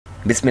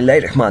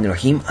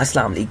बिस्मिल्लाहिर्रहमानिर्रहीम,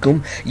 अस्सलाम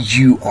वालेकुम।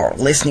 You are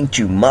listening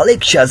to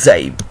Malik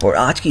शाज़ैब और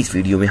आज की इस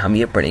वीडियो में हम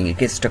ये पढ़ेंगे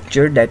कि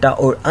स्ट्रक्चर्ड डाटा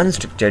और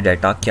अनस्ट्रक्चर्ड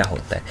डाटा क्या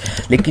होता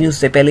है। लेकिन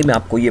उससे पहले मैं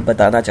आपको ये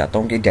बताना चाहता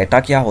हूँ कि डाटा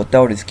क्या होता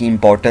है और इसकी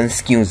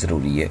इंपॉर्टेंस क्यों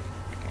ज़रूरी है।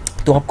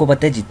 तो आपको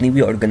पता है जितनी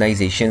भी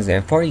ऑर्गेनाइजेशंस हैं,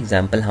 फॉर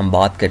एग्जांपल हम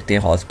बात करते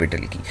हैं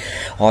हॉस्पिटल की।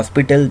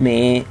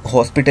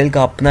 हॉस्पिटल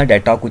का अपना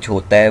डाटा कुछ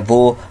होता है,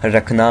 वो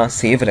रखना,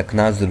 सेव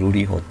रखना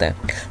ज़रूरी होता है।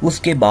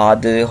 उसके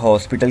बाद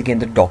हॉस्पिटल के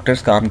अंदर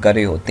डॉक्टर्स काम कर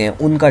रहे होते हैं,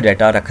 उनका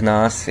डाटा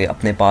रखना से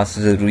अपने पास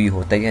ज़रूरी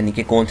होता है, यानी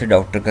कि कौन से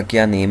डॉक्टर का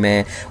क्या नेम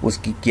है,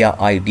 उसकी क्या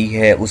आईडी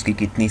है, उसकी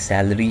कितनी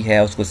सैलरी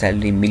है, उसको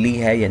सैलरी मिली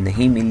है या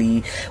नहीं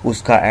मिली,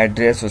 उसका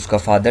एड्रेस, उसका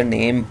फादर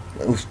नेम,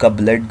 उसका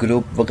ब्लड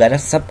ग्रुप वगैरह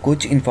सब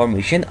कुछ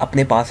इन्फॉर्मेशन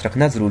अपने पास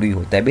रखना ज़रूरी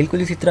होता है।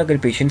 बिल्कुल इसी तरह अगर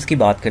पेशेंट्स की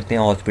बात करते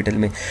हैं हॉस्पिटल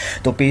में,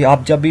 तो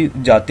आप जब भी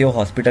जाते हो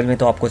हॉस्पिटल में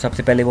तो आपको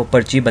सबसे पहले वो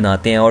पर्ची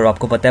बनाते हैं और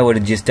आपको पता है वो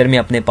रजिस्टर में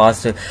अपने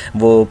पास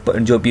वो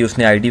जो भी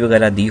उसने आईडी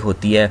वगैरह दी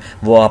होती है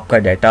वो आपका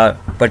डाटा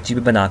पर्ची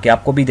पे बना के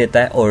आपको भी देता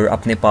है और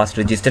अपने पास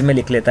रजिस्टर में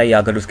लिख लेता है, या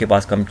अगर उसके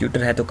पास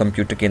कंप्यूटर है तो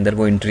कंप्यूटर के अंदर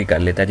वो एंट्री कर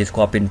लेता है,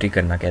 जिसको आप एंट्री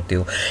करना कहते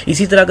हो।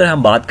 इसी तरह अगर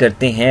हम बात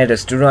करते हैं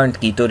रेस्टोरेंट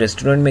की, तो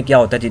रेस्टोरेंट में क्या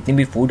होता है, जितनी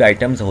भी फूड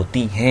आइटम्स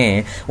होती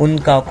हैं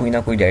उनका कोई ना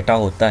कोई डाटा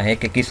होता है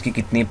कि किसकी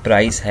कितनी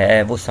प्राइस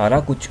है, वो सारा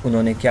कुछ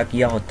उन्होंने क्या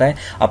किया होता है,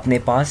 अपने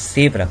पास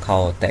सेव रखा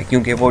होता है,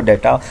 क्योंकि वो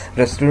डाटा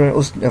रेस्टोरेंट,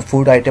 उस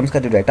फूड आइटम्स का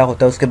जो डाटा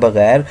होता है उसके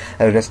बगैर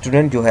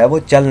रेस्टोरेंट जो है वो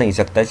चल नहीं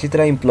सकता। इसी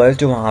तरह एम्प्लॉयज़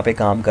जो वहाँ पे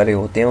काम कर रहे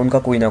होते हैं उनका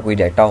कोई ना कोई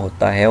डाटा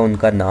होता है,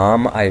 उनका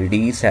नाम,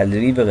 आईडी,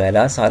 सैलरी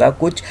वगैरह सारा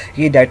कुछ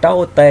ये डाटा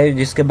होता है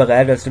जिसके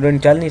बगैर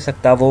रेस्टोरेंट चल नहीं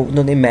सकता, वो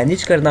उन्होंने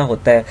मैनेज करना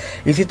होता है।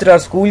 इसी तरह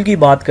स्कूल की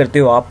बात करते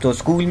हो आप, तो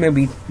स्कूल में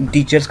भी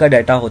टीचर्स का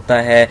डाटा होता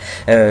है,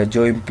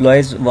 जो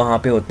एम्प्लॉयज़ वहाँ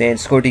पे होते हैं,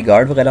 सिक्योरिटी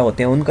गार्ड वगैरह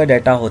होते हैं, उनका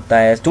डाटा होता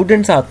है,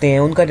 स्टूडेंट्स आते हैं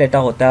उनका डाटा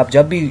होता है। आप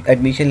जब भी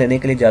एडमिशन लेने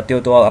के लिए जाते हो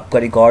तो आपका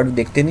रिकॉर्ड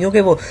देखते नहीं हो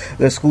कि वो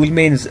स्कूल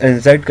में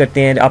इंसर्ट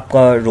करते हैं,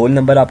 आपका रोल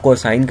नंबर आपको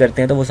असाइन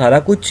करते हैं, तो वो सारा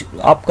कुछ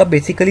आपका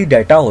बेसिकली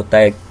डाटा होता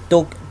है।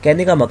 तो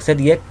कहने का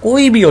मकसद ये है,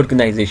 कोई भी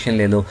ऑर्गेनाइजेशन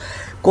ले लो,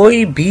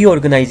 कोई भी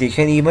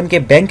ऑर्गेनाइजेशन, इवन के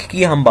बैंक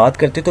की हम बात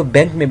करते तो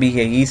बैंक में भी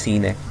यही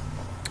सीन है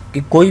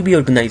कि कोई भी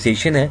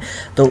ऑर्गेनाइजेशन है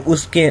तो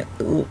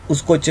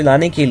उसको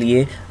चलाने के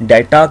लिए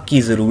डाटा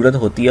की ज़रूरत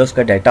होती है,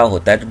 उसका डाटा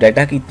होता है। तो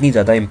डाटा की इतनी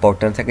ज़्यादा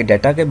इंपॉर्टेंस है कि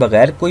डाटा के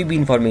बगैर कोई भी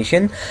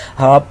इंफॉर्मेशन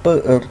आप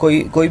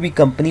कोई भी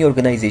कंपनी,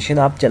 ऑर्गेनाइजेशन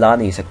आप चला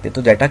नहीं सकते।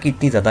 तो डाटा की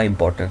इतनी ज़्यादा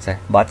इंपॉर्टेंस है।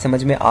 बात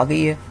समझ में आ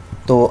गई है?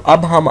 तो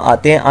अब हम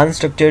आते हैं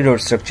अनस्ट्रक्चर्ड और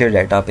स्ट्रक्चर्ड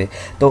डाटा पे।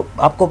 तो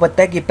आपको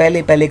पता है कि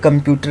पहले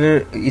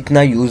कंप्यूटर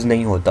इतना यूज़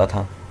नहीं होता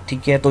था,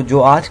 ठीक है। तो जो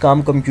आज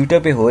काम कंप्यूटर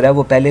पे हो रहा है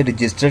वो पहले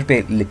रजिस्टर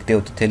पे लिखते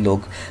होते थे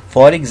लोग।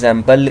 फॉर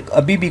एग्जांपल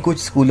अभी भी कुछ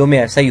स्कूलों में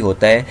ऐसा ही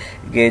होता है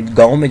कि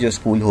गांव में जो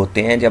स्कूल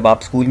होते हैं, जब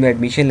आप स्कूल में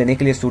एडमिशन लेने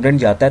के लिए स्टूडेंट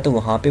जाता है तो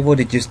वहाँ पे वो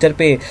रजिस्टर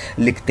पे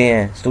लिखते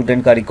हैं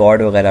स्टूडेंट का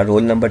रिकॉर्ड वगैरह,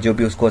 रोल नंबर जो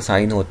भी उसको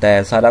असाइन होता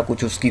है, सारा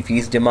कुछ, उसकी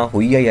फ़ीस जमा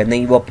हुई है या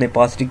नहीं, वो अपने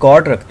पास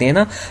रिकॉर्ड रखते हैं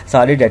ना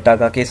सारे डाटा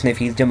का कि इसने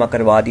फ़ीस जमा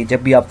करवा दी।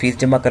 जब भी आप फ़ीस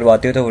जमा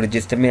करवाते हो तो वो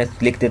रजिस्टर में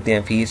लिख देते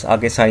हैं फ़ीस,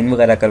 आगे साइन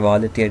वगैरह करवा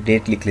लेते हैं,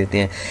 डेट लिख लेते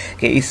हैं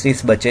कि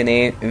इस बच्चे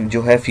ने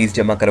जो है फ़ीस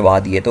जमा करवा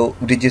दी है, तो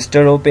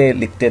रजिस्टरों पे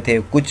लिखते थे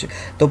कुछ।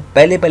 तो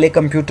पहले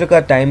कंप्यूटर का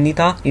टाइम नहीं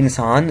था,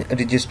 इंसान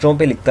रजिस्टरों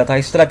पे लिखता था।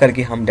 इस तरह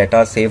करके हम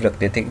डाटा सेव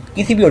रखते थे।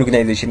 किसी भी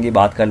ऑर्गेनाइजेशन की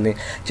बात कर लें,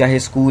 चाहे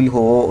स्कूल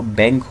हो,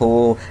 बैंक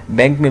हो,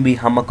 बैंक में भी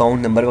हम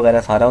अकाउंट नंबर वगैरह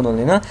सारा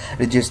उन्होंने ना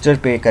रजिस्टर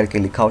पे करके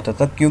लिखा होता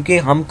था, क्योंकि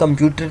हम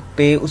कंप्यूटर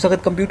पे, उस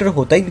वक्त कंप्यूटर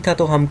होता ही नहीं था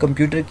तो हम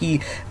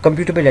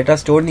कंप्यूटर पे डाटा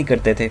स्टोर नहीं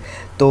करते थे।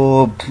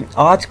 तो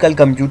आजकल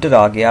कंप्यूटर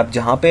आ गया। अब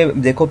जहाँ पे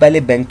देखो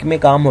पहले बैंक में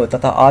काम होता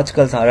था,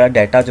 आजकल सारा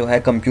डाटा जो है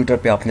कंप्यूटर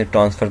पे आपने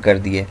ट्रांसफ़र कर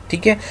दिए,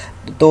 ठीक है।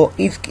 तो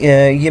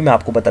ये मैं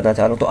आपको बताना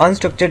चाह रहा हूँ। तो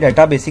अनस्ट्रक्चर्ड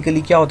डाटा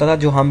बेसिकली क्या होता था,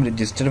 जो हम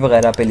रजिस्टर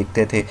वगैरह पे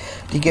लिखते थे,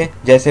 ठीक है।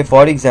 जैसे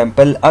फॉर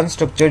एग्जांपल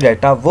अनस्ट्रक्चर्ड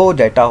डाटा वो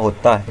डाटा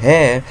होता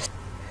है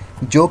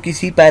जो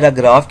किसी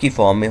पैराग्राफ की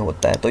फॉर्म में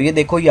होता है। तो ये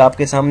देखो, ये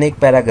आपके सामने एक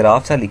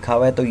पैराग्राफ सा लिखा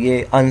हुआ है, तो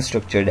ये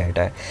अनस्ट्रक्चर्ड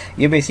डाटा है।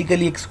 ये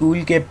बेसिकली एक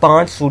स्कूल के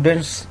 5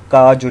 स्टूडेंट्स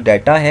का जो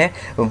डाटा है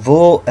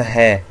वो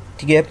है,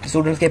 ठीक है।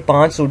 स्टूडेंट्स के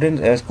 5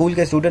 स्कूल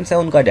के स्टूडेंट्स हैं,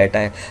 उनका डाटा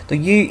है। तो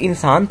ये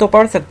इंसान तो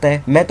पढ़ सकता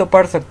है, मैं तो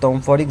पढ़ सकता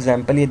हूँ। फॉर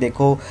एग्जांपल ये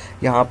देखो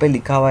यहाँ पे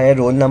लिखा हुआ है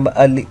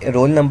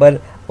roll number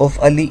of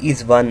Ali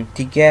is 1,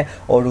 ठीक है,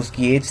 और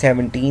उसकी एज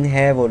 17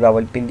 है, वो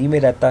रावलपिंडी में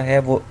रहता है,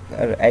 वो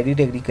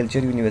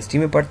एग्रीकल्चर यूनिवर्सिटी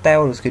में पढ़ता है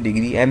और उसकी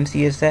डिग्री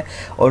MCS है,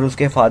 और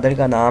उसके फादर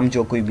का नाम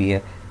जो कोई भी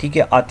है, ठीक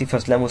है, आतिफ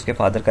असलम उसके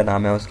फादर का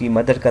नाम है, उसकी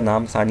मदर का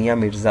नाम सानिया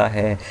मिर्ज़ा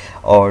है,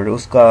 और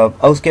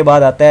उसके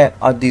बाद आता है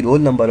the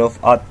roll number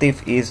of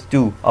Atif is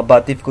 2। अब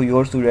आतिफ कोई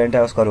और स्टूडेंट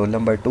है, उसका रोल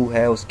नंबर 2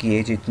 है, उसकी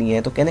एज इतनी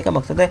है। तो कहने का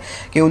मकसद है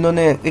कि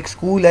उन्होंने एक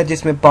स्कूल है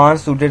जिसमें 5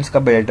 स्टूडेंट्स का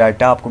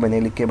डाटा आपको मैंने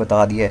लिख के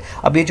बता दिया है।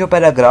 अब ये जो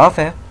पैराग्राफ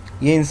है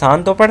ये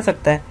इंसान तो पढ़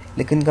सकता है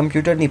लेकिन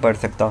कंप्यूटर नहीं पढ़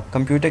सकता,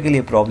 कंप्यूटर के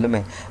लिए प्रॉब्लम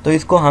है। तो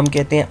इसको हम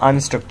कहते हैं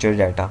अनस्ट्रक्चर्ड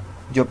डाटा,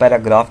 जो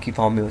पैराग्राफ की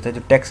फॉर्म में होता है,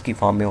 जो टेक्स्ट की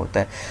फॉर्म में होता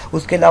है।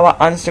 उसके अलावा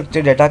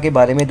अनस्ट्रक्चर्ड डाटा के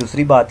बारे में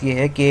दूसरी बात यह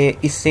है कि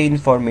इससे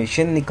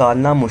इंफॉर्मेशन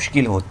निकालना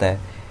मुश्किल होता है,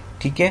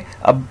 ठीक है।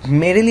 अब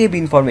मेरे लिए भी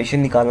इंफॉर्मेशन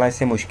निकालना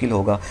इससे मुश्किल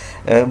होगा।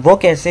 वो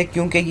कैसे?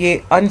 क्योंकि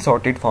ये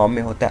अनसॉर्टेड फॉर्म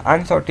में होता है।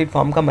 अनसॉर्टेड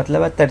फॉर्म का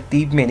मतलब है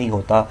तरतीब में नहीं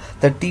होता।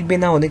 तरतीब में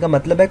ना होने का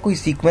मतलब है कोई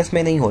सीक्वेंस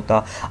में नहीं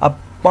होता। अब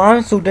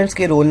 5 स्टूडेंट्स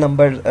के रोल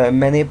नंबर,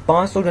 मैंने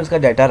 5 स्टूडेंट्स का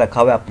डाटा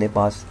रखा हुआ है अपने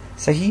पास,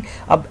 सही।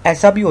 अब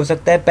ऐसा भी हो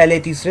सकता है पहले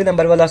तीसरे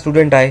नंबर वाला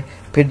स्टूडेंट आए,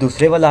 फिर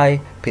दूसरे वाला आए,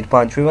 फिर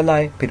 5वें वाला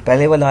आए, फिर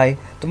पहले वाला आए।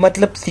 तो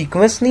मतलब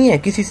सीक्वेंस नहीं है,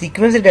 किसी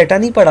सीक्वेंस से डाटा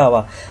नहीं पड़ा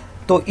हुआ।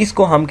 तो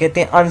इसको हम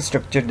कहते हैं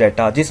अनस्ट्रक्चर्ड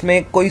डाटा,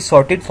 जिसमें कोई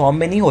सॉर्टेड फॉर्म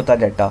में नहीं होता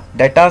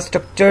डाटा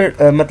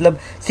स्ट्रक्चर मतलब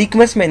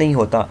सीक्वेंस में नहीं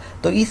होता।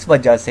 तो इस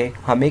वजह से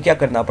हमें क्या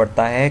करना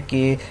पड़ता है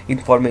कि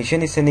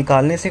इंफॉर्मेशन इससे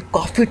निकालने से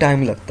काफ़ी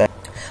टाइम लगता है।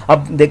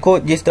 अब देखो,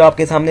 जिस तरह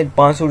आपके सामने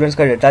 5 स्टूडेंट्स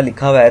का डाटा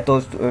लिखा हुआ है, तो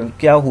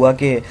क्या हुआ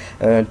कि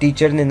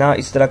टीचर ने ना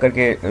इस तरह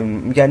करके,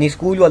 यानी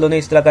स्कूल वालों ने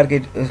इस तरह करके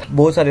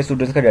बहुत सारे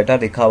स्टूडेंट्स का डाटा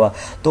लिखा हुआ,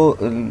 तो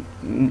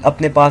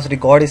अपने पास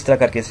रिकॉर्ड इस तरह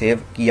करके सेव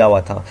किया हुआ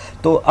था।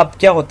 तो अब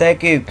क्या होता है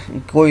कि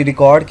कोई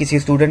रिकॉर्ड किसी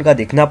स्टूडेंट का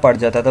देखना पड़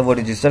जाता था, वो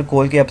रजिस्टर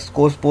खोल के, अब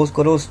सपोज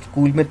करो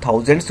स्कूल में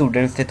 1000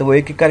 स्टूडेंट्स थे, तो वो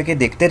एक एक करके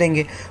देखते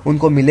रहेंगे,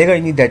 उनको मिलेगा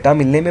ही नहीं, डाटा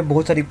मिलने में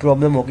बहुत सारी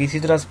प्रॉब्लम होगी। इसी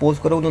तरह सपोज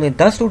करो उन्होंने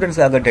 10 स्टूडेंट्स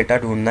का अगर डाटा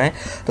ढूंढना है,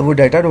 तो वो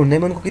डाटा ढूंढने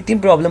में उनको कितनी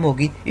प्रॉब्लम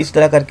होगी। इस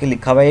तरह करके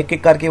लिखा हुआ है, एक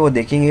एक करके वो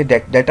देखेंगे,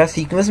 डाटा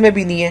सीक्वेंस में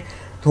भी नहीं है,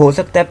 तो हो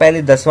सकता है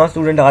पहले 10वां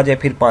स्टूडेंट आ जाए,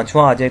 फिर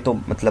 5वां आ जाए, तो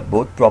मतलब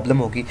बहुत प्रॉब्लम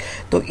होगी।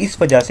 तो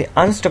इस वजह से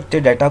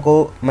अनस्ट्रक्चर्ड डाटा को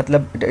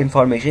मतलब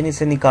इंफॉर्मेशन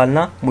इससे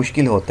निकालना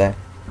मुश्किल होता है।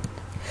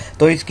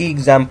 तो इसकी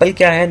एग्जांपल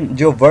क्या है?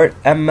 जो वर्ड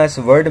MS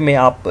वर्ड में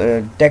आप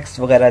टेक्स्ट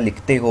वगैरह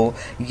लिखते हो,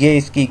 ये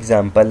इसकी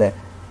एग्जांपल है।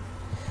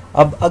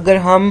 अब अगर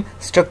हम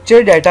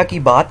स्ट्रक्चर्ड डाटा की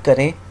बात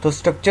करें, तो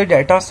स्ट्रक्चर्ड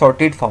डाटा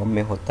सॉर्टेड फॉर्म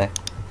में होता है।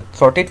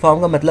 सॉर्टेड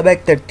फॉर्म का मतलब है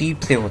एक तरतीब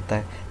से होता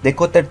है।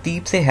 देखो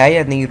तरतीब से है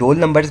या नहीं, रोल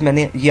नंबर्स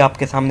मैंने ये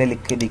आपके सामने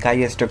लिख के दिखाया,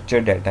 ये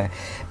स्ट्रक्चर्ड डाटा है,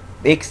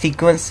 एक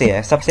सीक्वेंस से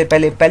है। सबसे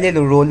पहले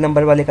रोल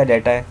नंबर वाले का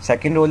डाटा है,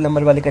 सेकंड रोल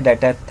नंबर वाले का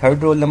डाटा है,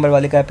 थर्ड रोल नंबर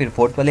वाले का है, फिर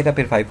फोर्थ वाले का,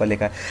 फिर 5 वाले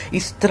का।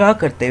 इस तरह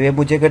करते हुए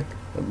मुझे अगर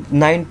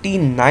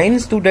 99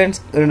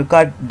 स्टूडेंट्स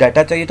का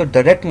डाटा चाहिए, तो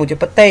डायरेक्ट मुझे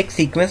पता है एक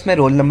सीक्वेंस में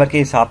रोल नंबर के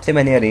हिसाब से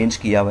मैंने अरेंज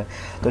किया हुआ है,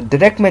 तो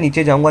डायरेक्ट मैं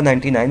नीचे जाऊंगा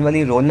 99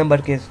 वाली रोल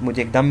नंबर के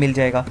मुझे एकदम मिल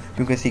जाएगा,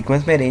 क्योंकि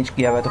सीक्वेंस में अरेंज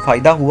किया हुआ है। तो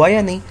फ़ायदा हुआ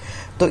या नहीं?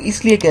 तो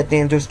इसलिए कहते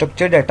हैं जो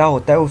स्ट्रक्चर डाटा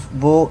होता है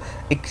वो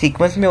एक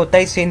सीक्वेंस में होता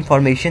है, इससे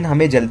इंफॉर्मेशन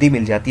हमें जल्दी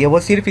मिल जाती है। वो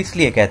सिर्फ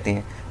इसलिए कहते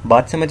हैं।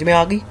 बात समझ में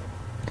आ गई?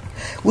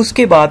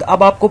 उसके बाद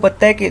अब आपको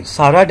पता है कि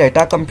सारा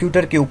डाटा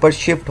कंप्यूटर के ऊपर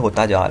शिफ्ट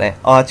होता जा रहा है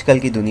आजकल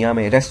की दुनिया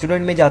में।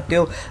 रेस्टोरेंट में जाते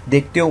हो,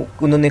 देखते हो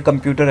उन्होंने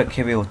कंप्यूटर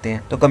रखे हुए होते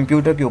हैं, तो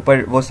कंप्यूटर के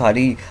ऊपर वो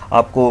सारी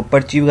आपको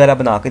पर्ची वगैरह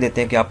बना के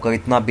देते हैं कि आपका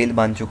इतना बिल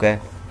बन चुका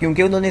है,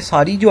 क्योंकि उन्होंने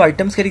सारी जो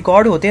आइटम्स के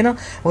रिकॉर्ड होते हैं ना,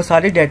 वो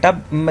सारे डाटा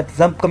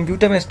मतलब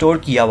कंप्यूटर में स्टोर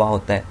किया हुआ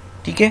होता है।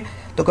 ठीक है,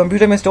 तो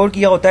कंप्यूटर में स्टोर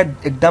किया होता है,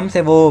 एकदम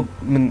से वो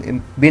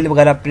बिल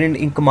वगैरह प्रिंट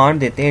इन कमांड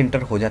देते हैं,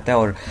 इंटर हो जाता है,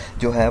 और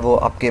जो है वो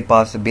आपके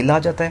पास बिल आ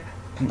जाता है।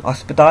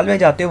 अस्पताल में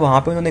जाते हो, वहाँ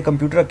पे उन्होंने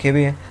कंप्यूटर रखे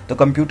हुए हैं, तो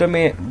कंप्यूटर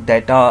में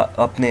डाटा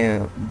अपने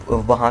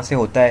वहाँ से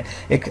होता है,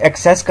 एक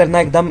एक्सेस करना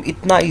एकदम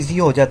इतना इजी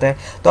हो जाता है।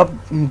 तो अब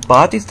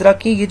बात इस तरह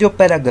की, ये जो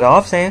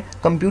पैराग्राफ्स हैं,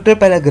 कंप्यूटर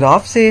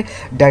पैराग्राफ से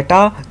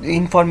डाटा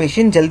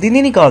इंफॉर्मेशन जल्दी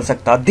नहीं निकाल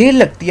सकता, देर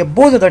लगती है,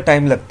 बहुत ज़्यादा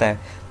टाइम लगता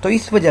है। तो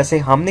इस वजह से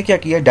हमने क्या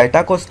किया,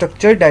 डाटा को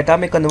स्ट्रक्चर्ड डाटा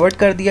में कन्वर्ट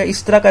कर दिया,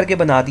 इस तरह करके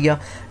बना दिया,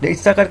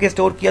 इस तरह करके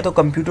स्टोर किया, तो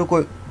कंप्यूटर को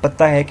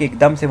पता है कि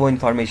एकदम से वो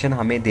इन्फॉर्मेशन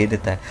हमें दे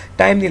देता है,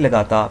 टाइम नहीं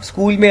लगाता।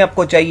 स्कूल में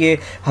आपको चाहिए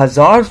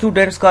 1000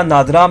 स्टूडेंट्स का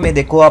नादरा में,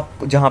 देखो आप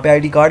जहाँ पे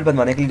ID कार्ड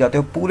बनवाने के लिए जाते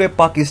हो, पूरे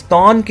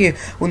पाकिस्तान के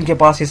उनके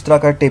पास इस तरह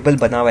का टेबल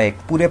बना हुआ है,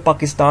 पूरे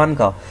पाकिस्तान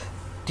का।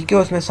 ठीक है,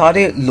 उसमें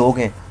सारे लोग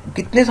हैं,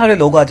 कितने सारे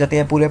लोग आ जाते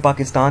हैं पूरे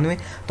पाकिस्तान में,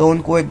 तो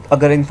उनको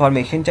अगर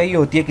इन्फॉर्मेशन चाहिए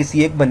होती है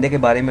किसी एक बंदे के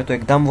बारे में, तो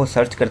एकदम वो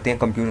सर्च करते हैं,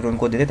 कंप्यूटर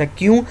उनको दे देता है।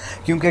 क्यों?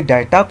 क्योंकि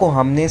डाटा को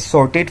हमने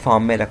सॉर्टेड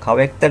फॉर्म में रखा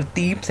हुआ है, एक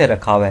तरतीब से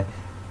रखा हुआ है।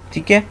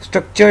 ठीक है,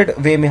 स्ट्रक्चर्ड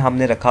वे में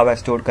हमने रखा हुआ है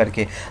स्टोर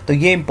करके। तो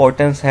ये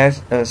इंपॉर्टेंस है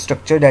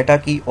स्ट्रक्चर्ड डाटा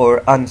की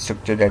और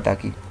अनस्ट्रक्चर्ड डाटा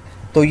की।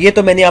 तो ये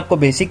तो मैंने आपको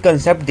बेसिक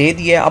कंसेप्ट दे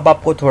दिया है। अब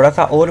आपको थोड़ा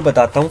सा और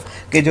बताता हूँ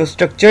कि जो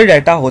स्ट्रक्चर्ड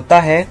डाटा होता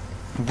है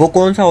वो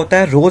कौन सा होता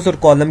है, रोज और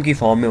कॉलम की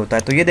फॉर्म में होता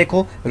है। तो ये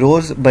देखो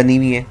रोज बनी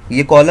हुई है,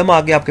 ये कॉलम आ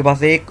गया आपके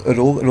पास, एक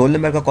रोल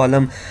नंबर का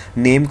कॉलम,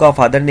 नेम का,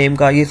 फादर नेम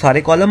का, ये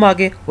सारे कॉलम आ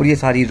गए, और ये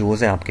सारी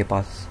रोज हैं आपके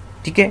पास।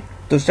 ठीक है,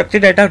 तो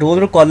स्ट्रक्चर्ड डाटा रोज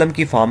और कॉलम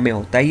की फॉर्म में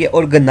होता है, ये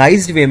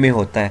ऑर्गेनाइज्ड वे में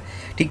होता है।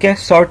 ठीक है,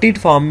 सॉर्टेड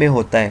फॉर्म में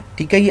होता है।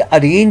 ठीक है, ये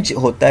अरेंज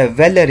होता है,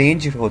 वेल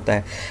अरेंज होता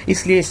है,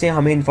 इसलिए इससे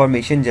हमें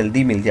इंफॉर्मेशन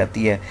जल्दी मिल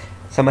जाती है।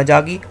 समझ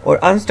आ गई? और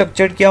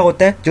अनस्ट्रक्चर्ड क्या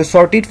होता है, जो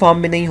सॉर्टेड फॉर्म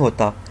में नहीं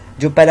होता,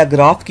 जो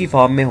पैराग्राफ की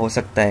फॉर्म में हो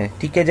सकता है।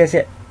 ठीक है,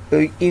 जैसे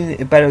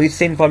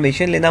इससे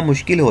इंफॉर्मेशन लेना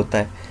मुश्किल होता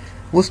है।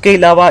 उसके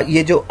अलावा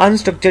ये जो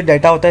अनस्ट्रक्चर्ड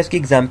डाटा होता है, इसकी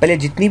एग्जांपल है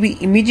जितनी भी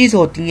इमेजेस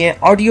होती हैं,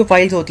 ऑडियो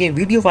फाइल्स होती हैं,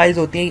 वीडियो फाइल्स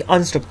होती हैं, ये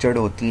अनस्ट्रक्चर्ड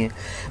होती हैं।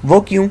 वो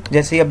क्यों?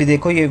 जैसे अभी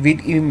देखो ये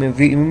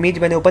इमेज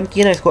मैंने ओपन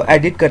किया ना, इसको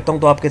एडिट करता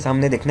हूँ तो आपके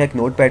सामने देखना, एक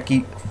नोटपैड की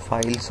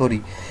फाइल,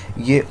 सॉरी,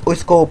 ये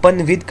उसको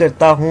ओपन विद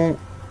करता हूँ,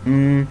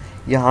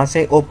 यहाँ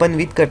से ओपन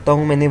विथ करता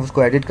हूँ, मैंने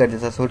उसको एडिट कर दिया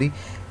था, सॉरी।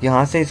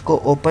 यहाँ से इसको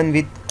ओपन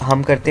विथ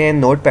हम करते हैं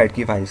नोटपैड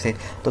की फाइल से।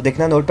 तो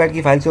देखना नोटपैड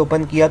की फाइल से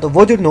ओपन किया तो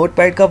वो जो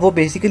नोटपैड का वो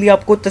बेसिकली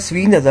आपको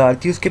तस्वीर नज़र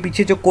आती है, उसके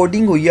पीछे जो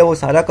कोडिंग हुई है वो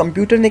सारा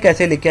कंप्यूटर ने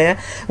कैसे लेके आया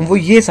वो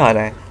ये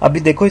सारा है। अभी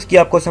देखो इसकी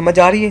आपको समझ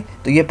आ रही है,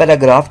 तो ये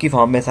पैराग्राफ की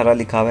फॉर्म में सारा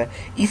लिखा हुआ है।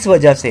 इस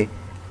वजह से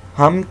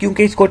हम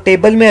क्योंकि इसको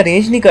टेबल में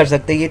अरेंज नहीं कर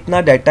सकते, ये इतना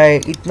डाटा है,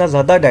 इतना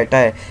ज़्यादा डाटा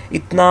है,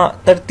 इतना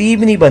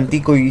तरतीब नहीं बनती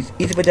कोई,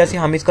 इस वजह से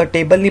हम इसका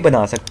टेबल नहीं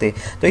बना सकते।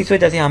 तो इस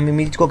वजह से हम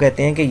इमेज को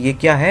कहते हैं कि ये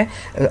क्या है,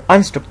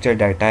 अनस्ट्रक्चर्ड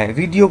डाटा है।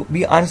 वीडियो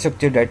भी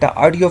अनस्ट्रक्चर्ड डाटा,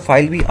 ऑडियो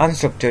फाइल भी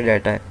अनस्ट्रक्चर्ड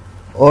डाटा है।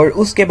 और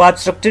उसके बाद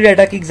स्ट्रक्चर्ड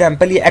डाटा की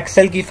एग्जांपल ये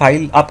एक्सेल की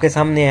फाइल आपके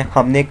सामने है,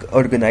 हमने एक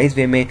ऑर्गेनाइज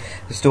वे में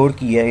स्टोर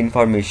की है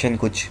इंफॉर्मेशन,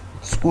 कुछ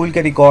स्कूल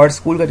के रिकॉर्ड,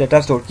 स्कूल का डाटा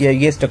स्टोर किया है,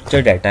 ये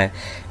स्ट्रक्चर्ड डाटा है,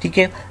 ठीक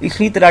है।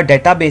 इसी तरह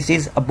डाटा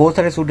बेसिस, अब बहुत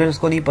सारे स्टूडेंट्स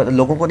को नहीं पता,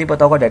 लोगों को नहीं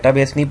पता होगा, डाटा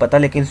बेस नहीं पता,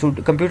 लेकिन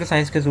कंप्यूटर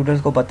साइंस के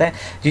स्टूडेंट्स को पता है।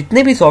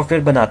 जितने भी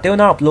सॉफ्टवेयर बनाते हो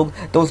ना आप लोग,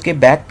 तो उसके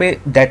बैक पे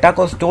डाटा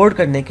को स्टोर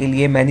करने के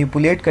लिए,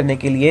 मैनिपुलेट करने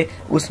के लिए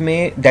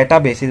उसमें डाटा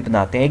बेसिस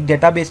बनाते हैं। एक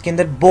डाटा बेस के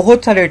अंदर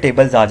बहुत सारे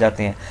टेबल्स आ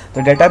जाते हैं,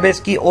 तो डाटा बेस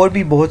की और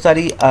भी बहुत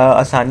सारी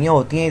आसानियाँ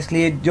होती हैं,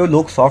 इसलिए जो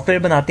लोग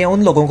सॉफ्टवेयर बनाते हैं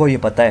उन लोगों को ये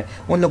पता है।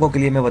 उन लोगों के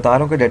लिए मैं बता रहा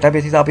हूँ कि डाटा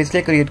बेसिस आप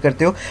इसलिए क्रिएट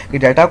करते हो कि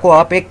डाटा को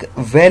आप एक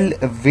वेल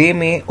वे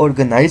में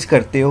ऑर्गेनाइज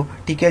करते हो,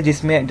 ठीक है,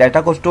 जिसमें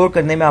डाटा को स्टोर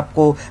करने में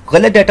आपको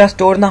गलत डाटा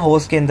स्टोर ना हो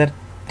उसके अंदर,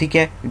 ठीक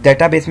है।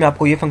 डेटाबेस में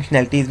आपको ये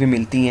फंक्शनैलिटीज़ भी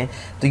मिलती हैं,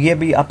 तो ये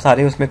भी आप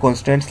सारे उसमें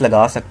कॉन्स्टेंट्स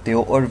लगा सकते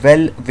हो और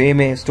वेल वे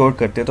में स्टोर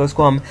करते हो। तो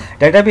इसको हम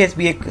डेटाबेस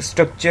भी एक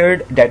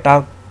स्ट्रक्चर्ड डाटा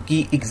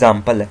की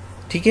एग्जांपल है,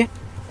 ठीक है।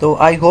 तो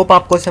आई होप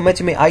आपको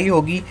समझ में आई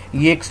होगी।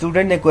 ये एक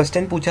स्टूडेंट ने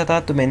क्वेश्चन पूछा था,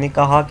 तो मैंने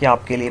कहा कि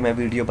आपके लिए मैं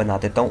वीडियो बना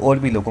देता हूँ और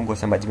भी लोगों को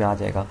समझ में आ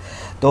जाएगा।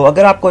 तो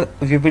अगर आपको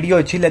ये वीडियो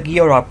अच्छी लगी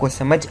और आपको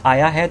समझ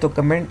आया है तो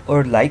कमेंट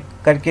और लाइक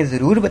करके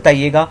ज़रूर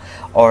बताइएगा,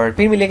 और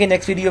फिर मिलेंगे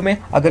नेक्स्ट वीडियो में।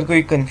 अगर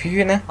कोई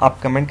कन्फ्यूजन है आप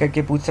कमेंट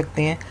करके पूछ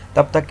सकते हैं।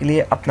 तब तक के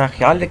लिए अपना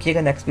ख्याल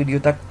रखिएगा। नेक्स्ट वीडियो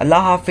तक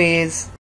अल्लाह हाफिज़।